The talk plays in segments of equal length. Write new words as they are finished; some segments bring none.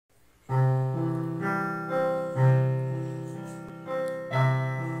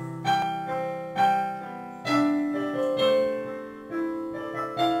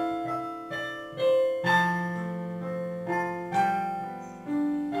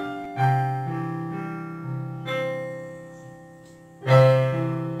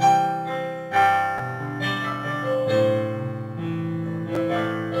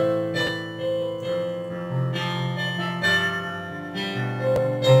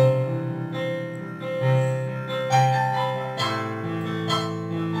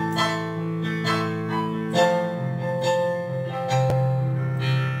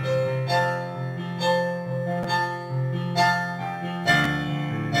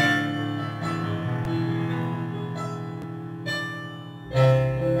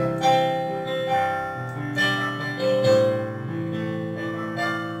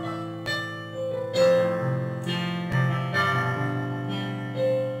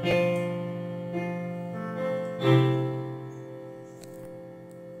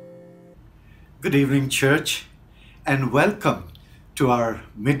Good evening, church, and welcome to our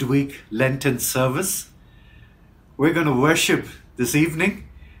midweek Lenten service. We're going to worship this evening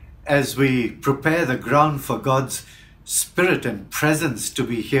as we prepare the ground for God's Spirit and presence to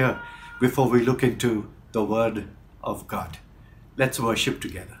be here before we look into the Word of God. Let's worship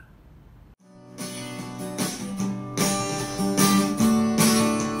together.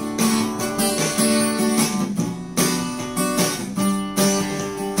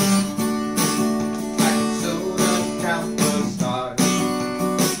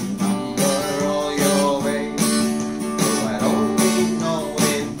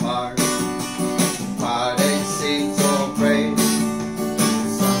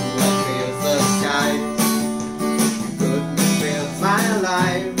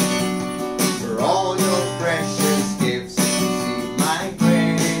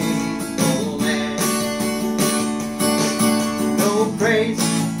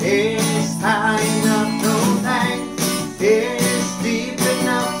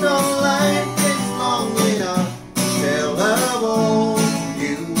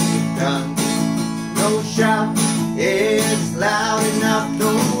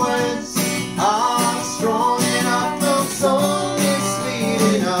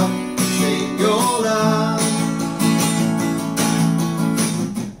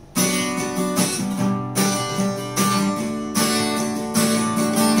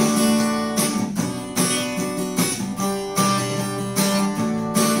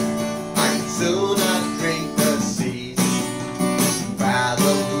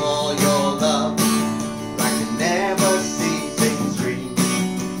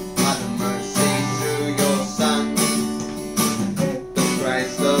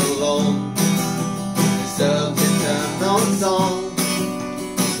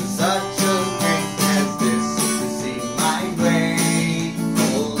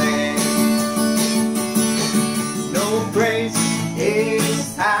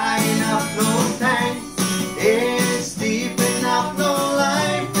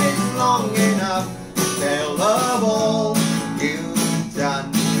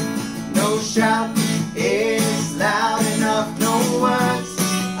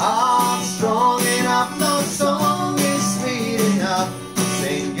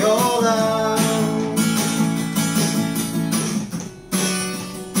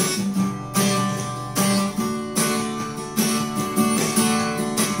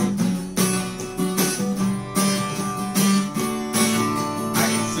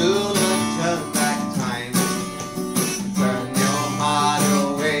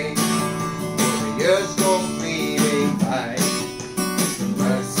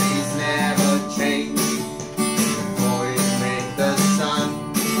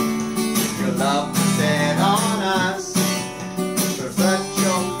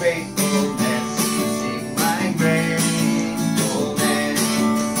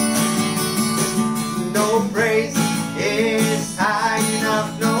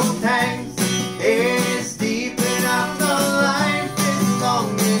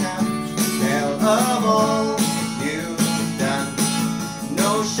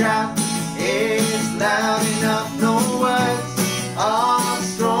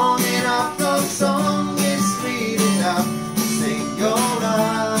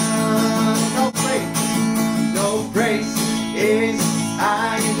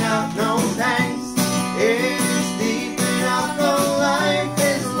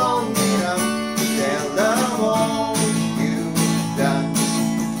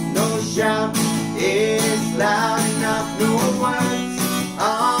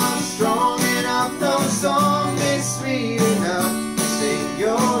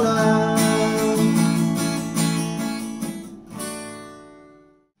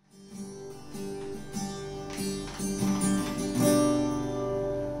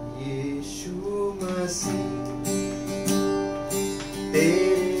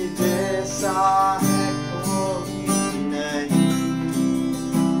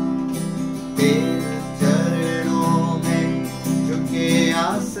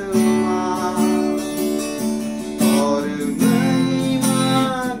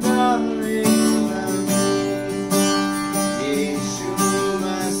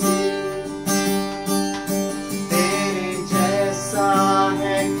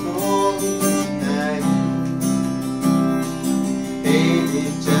 Baby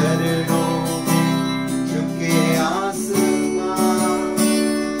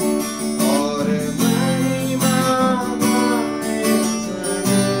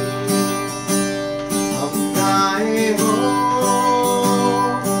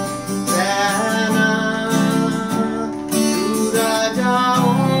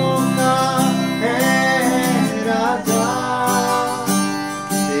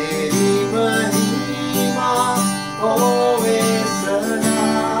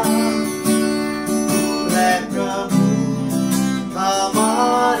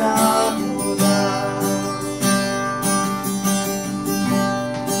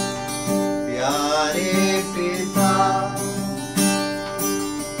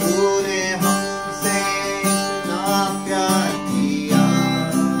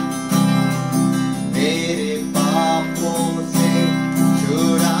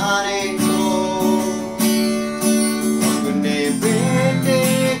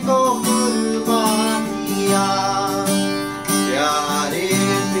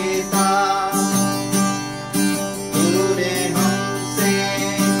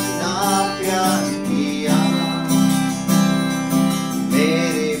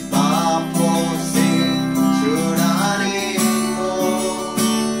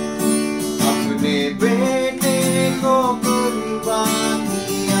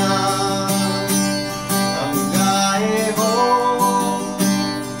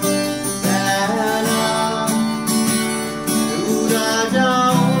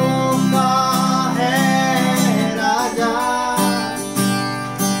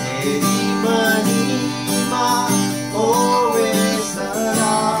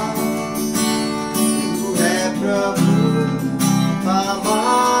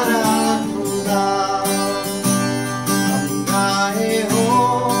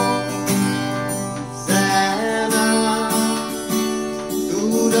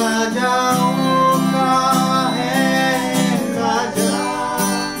राजाओं का है राजा,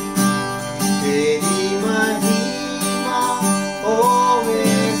 तेरी महिमा होवे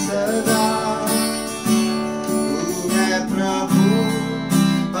सदा। तू है प्रभु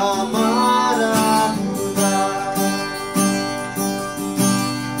हमारा खुदा।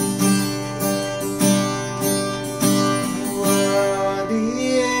 Worthy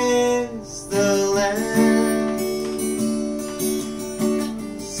is the Lamb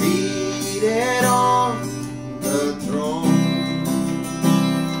seated on the throne.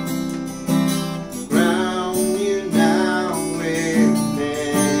 Crown you now with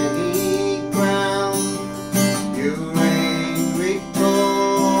many crowns. You reign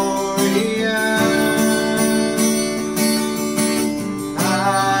victorious.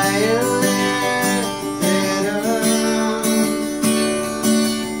 High and lifted up,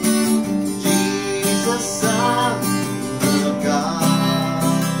 Jesus, Son of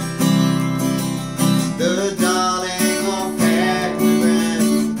God, the darling of heaven,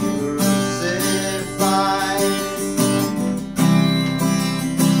 crucified.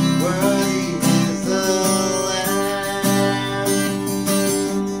 Worthy is the Lamb.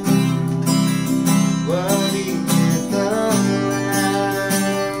 Worthy is the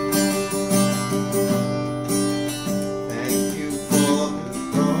Lamb. Thank you for the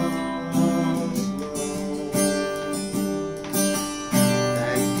cross, Lord.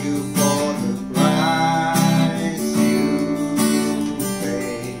 Thank you for the price you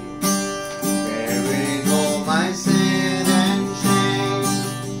paid, bearing all my sin and shame.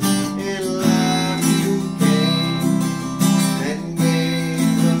 In love you came and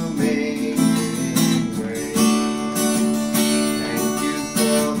gave amazing grace. Thank you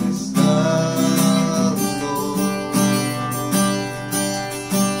for this love, Lord.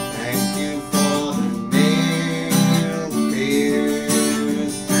 Thank you for the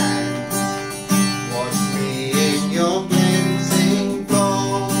nail-pierced hands. Wash me in your cleansing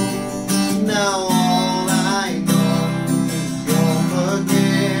flow. Now all I know is your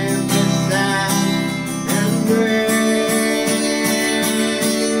forgiveness and grace.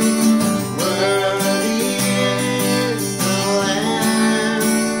 Worthy is the Lamb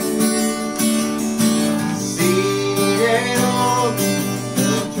seated on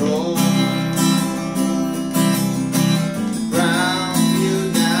the throne. Crown you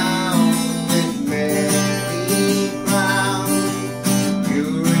now with many crowns. You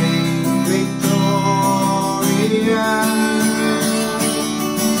reign victorious.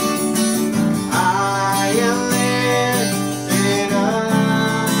 High and lifted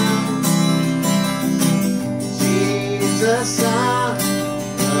up, Jesus, Son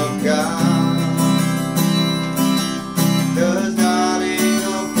of God, the darling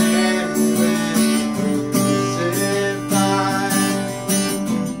of heaven, crucified.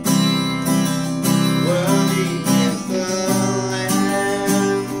 Worthy is the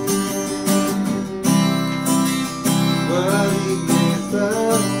Lamb. Worthy is the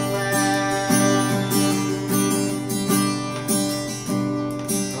Lamb.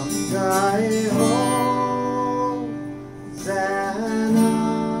 हम गाए होशाना,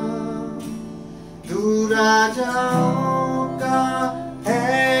 तू राजाओं का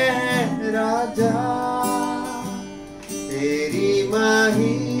है राजा, तेरी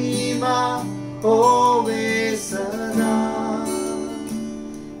महिमा होवे सदा।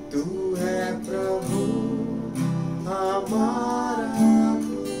 तू है प्रभु हमारा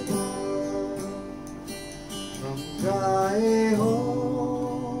खुदा। हम गाए होशाना,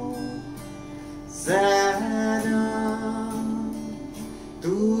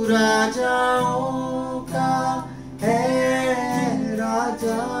 तू राजाओं का है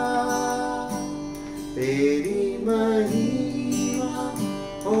राजा, तेरी महिमा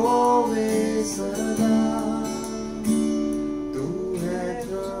होवे सदा। तू है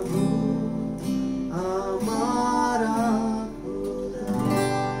प्रभु हमारा खुदा।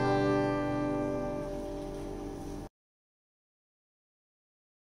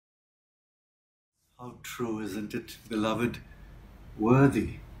 How true, isn't it, beloved?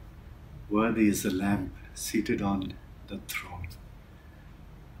 Worthy, worthy is the Lamb seated on the throne.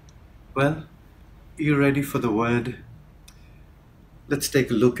 Well, you ready for the word? Let's take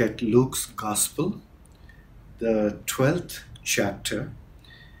a look at Luke's Gospel, the 12th chapter,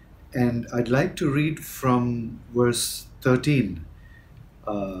 and I'd like to read from verse 13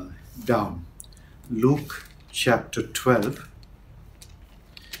 down. Luke chapter 12.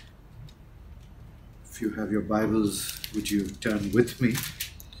 If you have your Bibles, would you turn with me?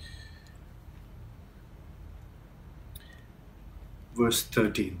 Verse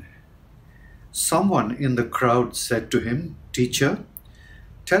 13. Someone in the crowd said to him, "Teacher,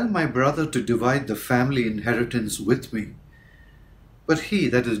 tell my brother to divide the family inheritance with me." But he,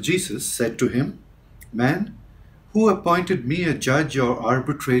 that is Jesus, said to him, "Man, who appointed me a judge or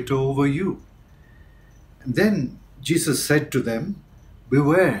arbitrator over you?" And then Jesus said to them,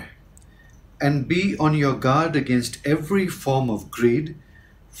 "Beware, and be on your guard against every form of greed,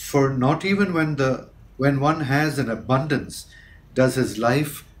 for not even when one has an abundance does his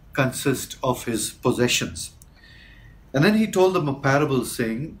life consist of his possessions." And then he told them a parable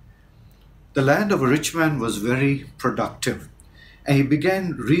saying, "The land of a rich man was very productive. And he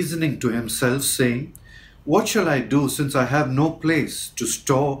began reasoning to himself, saying, 'What shall I do, since I have no place to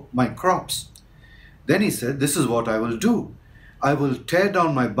store my crops?' Then he said, 'This is what I will do. I will tear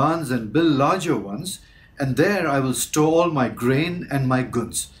down my barns and build larger ones, and there I will store all my grain and my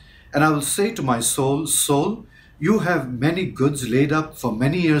goods. And I will say to my soul, Soul, you have many goods laid up for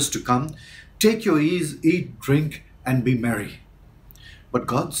many years to come. Take your ease, eat, drink, and be merry.' But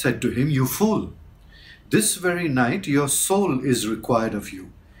God said to him, 'You fool, this very night your soul is required of you.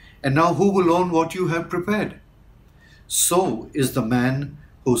 And now who will own what you have prepared? So is the man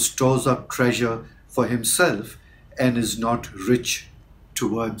who stores up treasure for himself and is not rich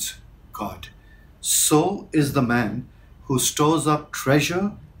towards God.' So is the man who stores up treasure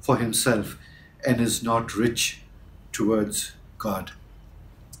for himself and is not rich towards God."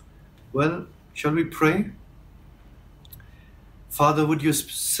 Well, shall we pray? Father, would you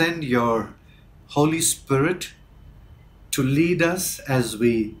send your Holy Spirit to lead us as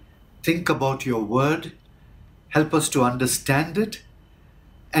we think about your word, help us to understand it,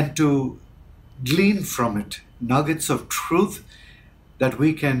 and to glean from it nuggets of truth that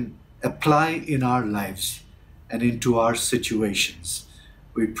we can apply in our lives and into our situations.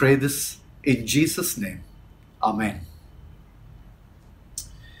 We pray this in Jesus' name. Amen.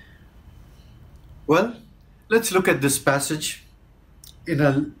 Well, let's look at this passage in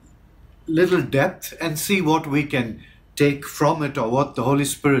a little depth and see what we can take from it, or what the Holy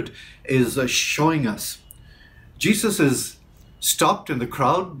Spirit is showing us. Jesus is stopped in the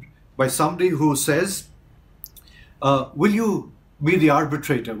crowd by somebody who says, "Will you be the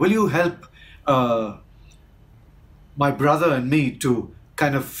arbitrator? Will you help my brother and me to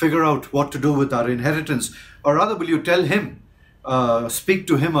kind of figure out what to do with our inheritance? Or rather, will you tell him, speak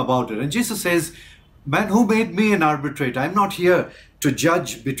to him about it?" And Jesus says, "Man, who made me an arbitrator? I'm not here to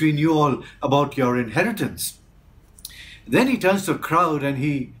judge between you all about your inheritance." Then he turns to the crowd and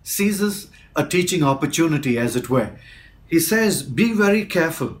he seizes a teaching opportunity, as it were. He says, "Be very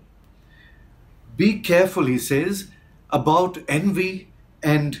careful. Be careful," he says, "about envy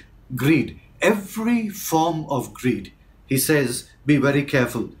and greed." Every form of greed. He says, be very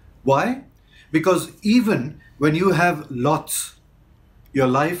careful. Why? Because even when you have lots, your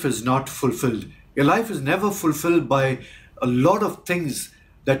life is not fulfilled. Your life is never fulfilled by a lot of things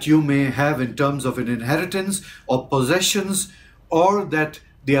that you may have in terms of an inheritance or possessions, or that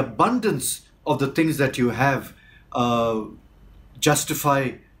the abundance of the things that you have justify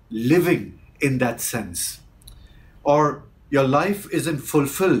living in that sense. Or your life isn't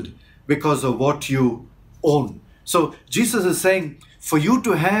fulfilled because of what you own. So Jesus is saying, for you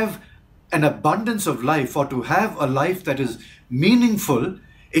to have an abundance of life, or to have a life that is meaningful,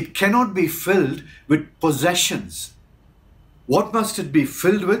 it cannot be filled with possessions. What must it be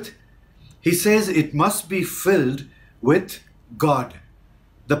filled with? He says it must be filled with God.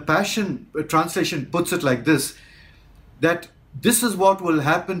 The Passion Translation puts it like this, that this is what will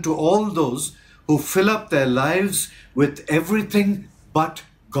happen to all those who fill up their lives with everything but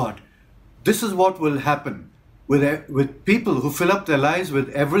God. This is what will happen with people who fill up their lives with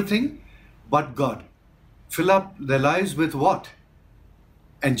everything but God. Fill up their lives with what?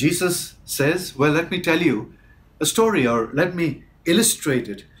 And Jesus says, well, let me tell you a story, or let me illustrate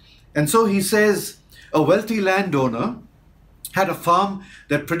it. And so he says, a wealthy landowner had a farm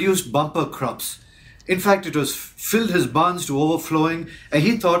that produced bumper crops. In fact, it was filled his barns to overflowing, and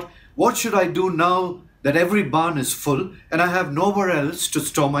he thought, what should I do now that every barn is full and I have nowhere else to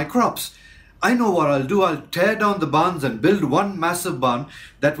store my crops? I know what I'll do. I'll tear down the barns and build one massive barn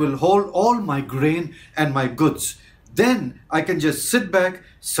that will hold all my grain and my goods. Then I can just sit back,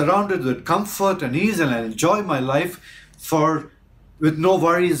 surrounded with comfort and ease, and I'll enjoy my life with no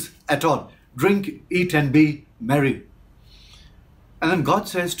worries at all. Drink, eat, and be merry. And then God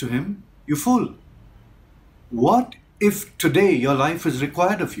says to him, you fool, what if today your life is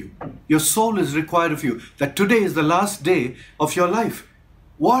required of you? Your soul is required of you. That today is the last day of your life.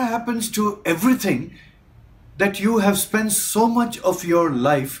 What happens to everything that you have spent so much of your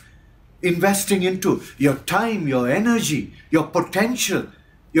life investing into? Your time, your energy, your potential,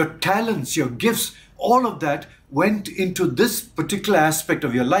 your talents, your gifts, all of that. went into this particular aspect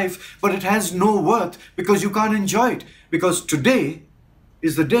of your life, but it has no worth because you can't enjoy it. Because today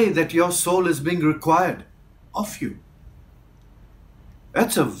is the day that your soul is being required of you.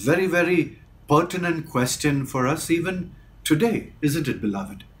 That's a very, very pertinent question for us even today, isn't it,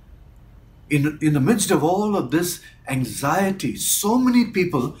 beloved? In the midst of all of this anxiety, so many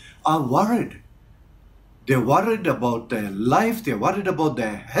people are worried. They're worried about their life, they're worried about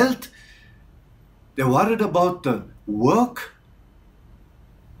their health, they're worried about the work,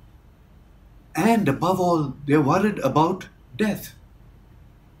 and above all, they're worried about death.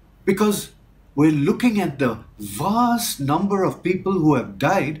 Because we're looking at the vast number of people who have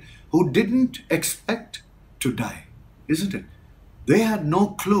died who didn't expect to die, isn't it? They had no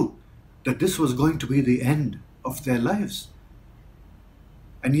clue that this was going to be the end of their lives.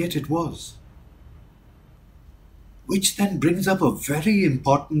 And yet it was. Which then brings up a very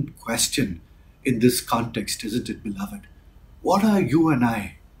important question in this context, isn't it, beloved? What are you and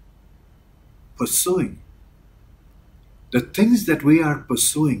I pursuing? The things that we are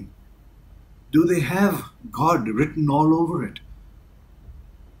pursuing, do they have God written all over it?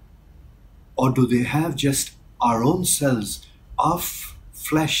 Or do they have just our own selves, our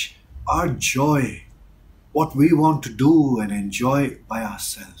flesh, our joy, what we want to do and enjoy by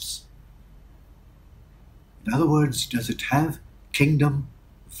ourselves? In other words, does it have kingdom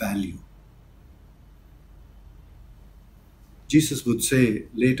value? Jesus would say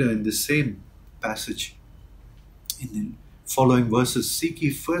later in the same passage, in the following verses, seek ye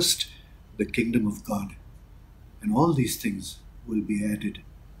first the kingdom of God, and all these things will be added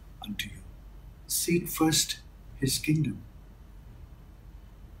unto you. Seek first his kingdom.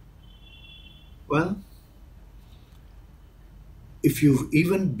 Well, if you've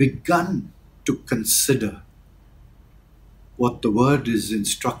even begun to consider what the word is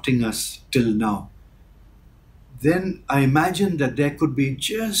instructing us till now, then I imagine that there could be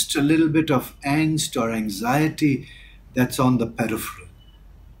just a little bit of angst or anxiety that's on the peripheral.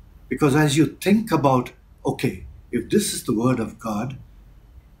 Because as you think about, okay, if this is the word of God,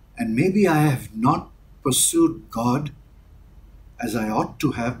 and maybe I have not pursued God as I ought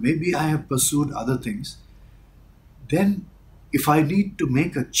to have, maybe I have pursued other things, then if I need to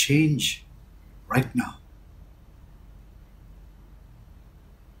make a change right now,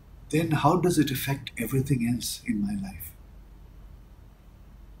 then how does it affect everything else in my life?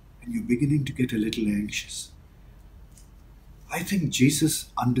 And you're beginning to get a little anxious. I think Jesus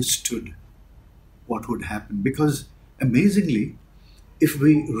understood what would happen, because amazingly, if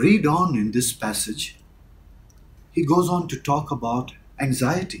we read on in this passage, he goes on to talk about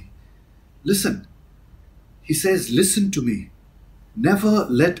anxiety. Listen, he says, listen to me. Never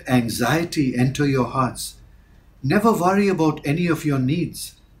let anxiety enter your hearts. Never worry about any of your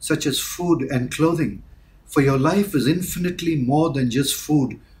needs, such as food and clothing, for your life is infinitely more than just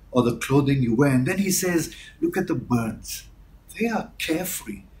food or the clothing you wear. And then he says, look at the birds. They are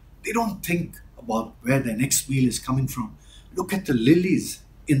carefree. They don't think about where their next meal is coming from. Look at the lilies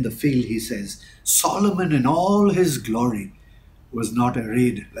in the field, he says. Solomon in all his glory was not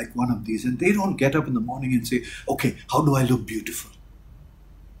arrayed like one of these. And they don't get up in the morning and say, okay, how do I look beautiful?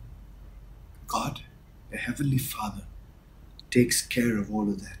 God, a heavenly Father, takes care of all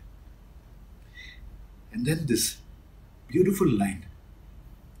of that. And then this beautiful line,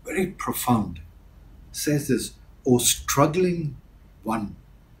 very profound, says this, O struggling one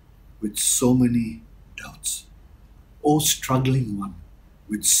with so many doubts. O struggling one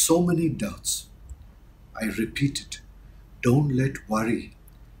with so many doubts. I repeat it, don't let worry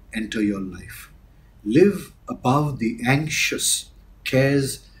enter your life. Live above the anxious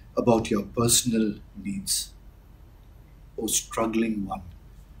cares about your personal needs. O struggling one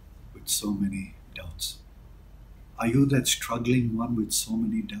with so many doubts. Are you that struggling one with so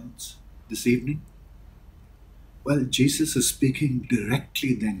many doubts this evening? Well, Jesus is speaking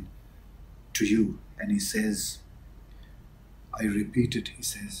directly then to you, and he says, I repeat it, he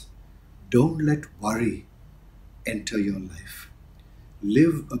says, don't let worry enter your life.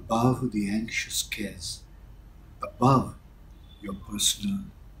 Live above the anxious cares, above your personal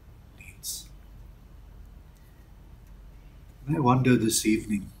needs. And I wonder this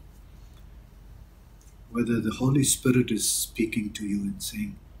evening whether the Holy Spirit is speaking to you and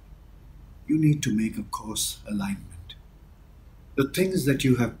saying, you need to make a course alignment. The things that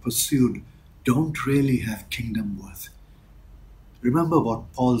you have pursued don't really have kingdom worth. Remember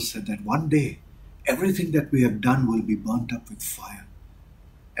what Paul said, that one day everything that we have done will be burnt up with fire.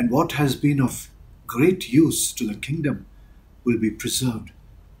 And what has been of great use to the kingdom will be preserved.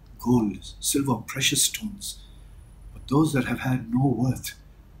 Gold, silver, precious stones. But those that have had no worth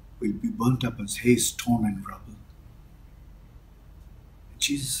will be burnt up as hay, stone, and rubble.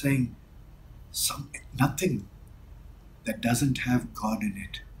 Jesus is saying, nothing that doesn't have God in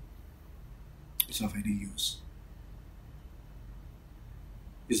it is of any use.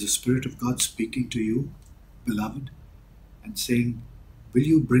 Is the Spirit of God speaking to you, beloved, and saying, will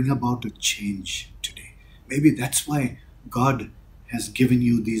you bring about a change today? Maybe that's why God has given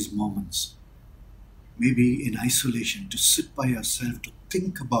you these moments. Maybe in isolation, to sit by yourself, to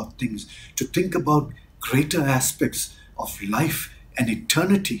think about things, to think about greater aspects of life and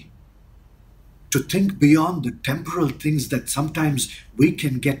eternity, to think beyond the temporal things that sometimes we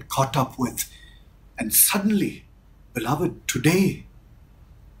can get caught up with. And suddenly, beloved, today,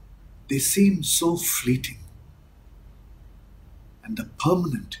 they seem so fleeting. And the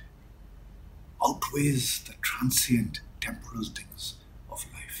permanent outweighs the transient temporal things of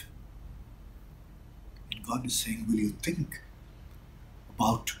life. And God is saying, will you think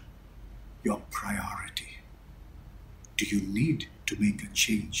about your priority? Do you need to make a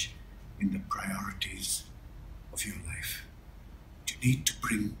change in the priorities of your life? Do you need to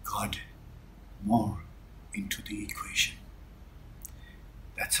bring God more into the equation?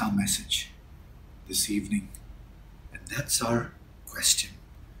 That's our message this evening. And that's our question.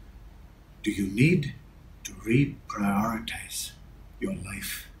 Do you need to reprioritize your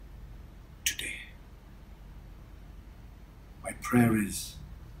life today? My prayer is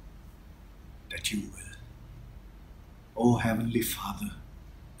that you will. Oh Heavenly Father,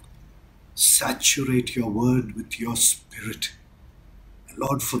 saturate your word with your Spirit. And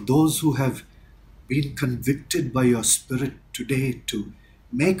Lord, for those who have been convicted by your Spirit today to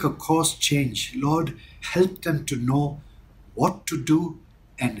make a course change, Lord, help them to know what to do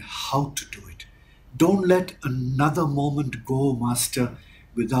and how to do it. Don't let another moment go, Master,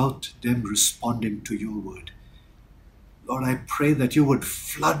 without them responding to your word. Lord, I pray that you would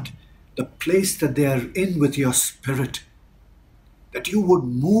flood the place that they are in with your Spirit, that you would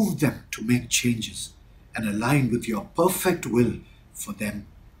move them to make changes and align with your perfect will for them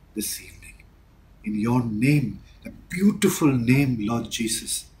this evening. In your name, the beautiful name, Lord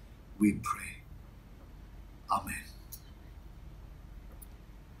Jesus, we pray. Amen.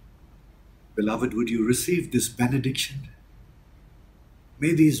 Beloved, would you receive this benediction?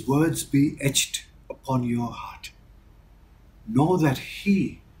 May these words be etched upon your heart. Know that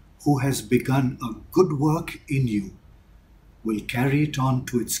he who has begun a good work in you will carry it on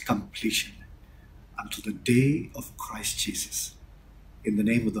to its completion until the day of Christ Jesus. In the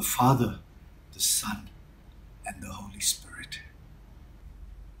name of the Father, the Son, and the Holy Spirit.